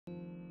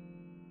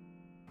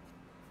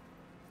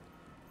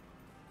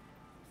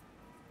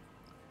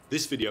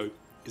This video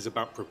is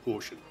about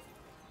proportion.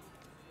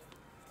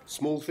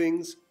 Small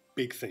things,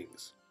 big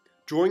things.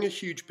 Drawing a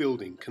huge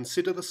building,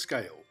 consider the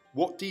scale,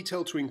 what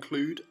detail to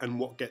include and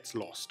what gets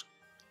lost.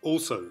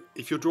 Also,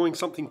 if you're drawing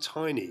something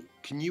tiny,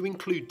 can you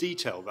include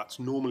detail that's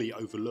normally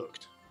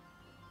overlooked?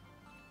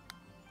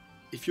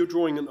 If you're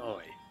drawing an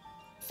eye,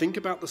 think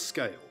about the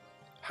scale.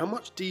 How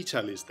much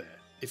detail is there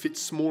if it's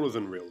smaller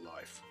than real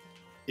life,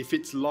 if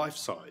it's life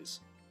size,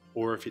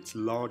 or if it's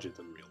larger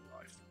than real life?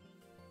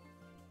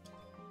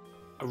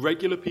 A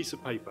regular piece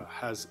of paper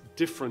has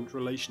different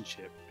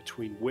relationship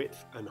between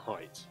width and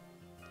height,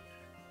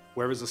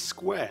 whereas a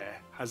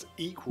square has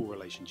equal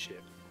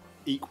relationship,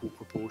 equal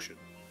proportion.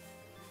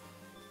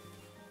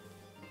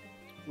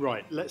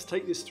 Right, let's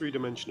take this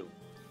three-dimensional.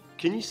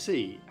 Can you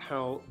see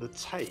how the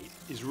tape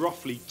is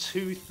roughly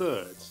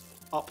 2/3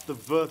 up the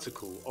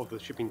vertical of the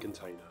shipping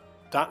container?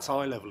 That's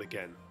eye level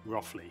again,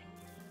 roughly.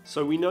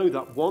 So we know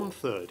that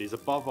 1/3 is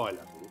above eye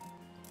level,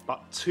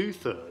 but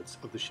 2/3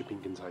 of the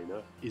shipping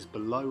container is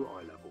below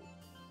eye level.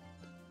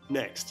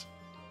 Next,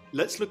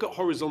 let's look at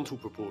horizontal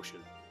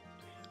proportion.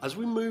 As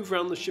we move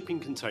around the shipping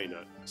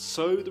container,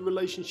 so the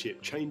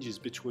relationship changes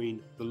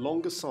between the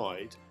longer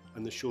side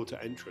and the shorter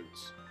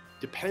entrance.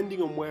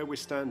 Depending on where we're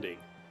standing,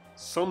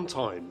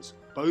 sometimes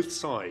both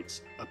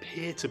sides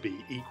appear to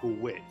be equal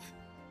width.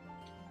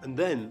 And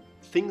then,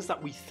 things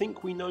that we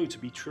think we know to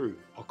be true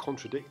are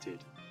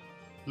contradicted.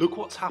 Look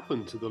what's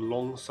happened to the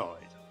long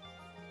side.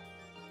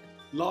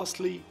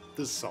 Lastly,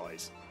 there's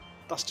size.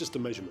 That's just a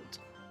measurement.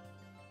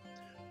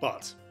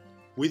 But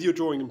with your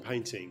drawing and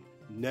painting,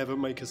 never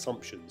make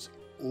assumptions.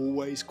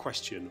 Always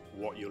question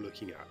what you're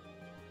looking at.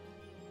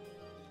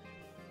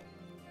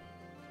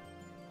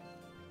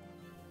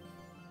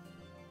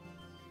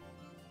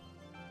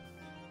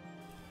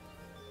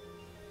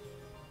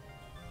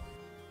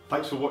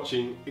 Thanks for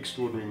watching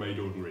Extraordinary Made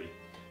Ordinary.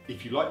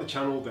 If you like the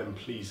channel, then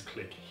please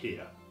click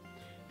here.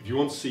 If you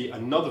want to see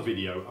another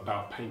video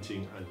about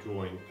painting and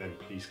drawing, then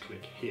please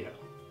click here.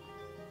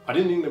 I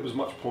didn't think there was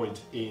much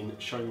point in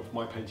showing off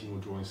my painting or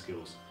drawing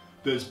skills.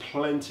 There's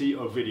plenty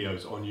of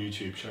videos on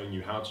YouTube showing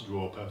you how to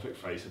draw a perfect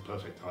face, a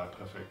perfect eye, a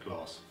perfect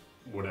glass,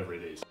 whatever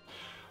it is.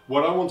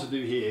 What I want to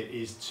do here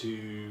is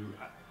to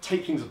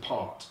take things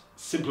apart,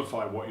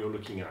 simplify what you're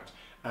looking at,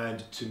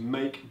 and to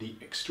make the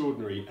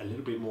extraordinary a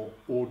little bit more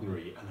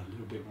ordinary and a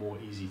little bit more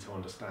easy to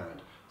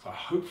understand. So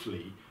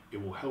hopefully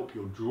it will help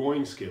your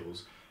drawing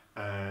skills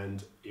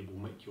and it will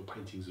make your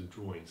paintings and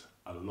drawings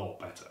a lot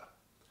better.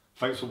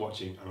 Thanks for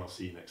watching, and I'll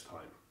see you next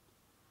time.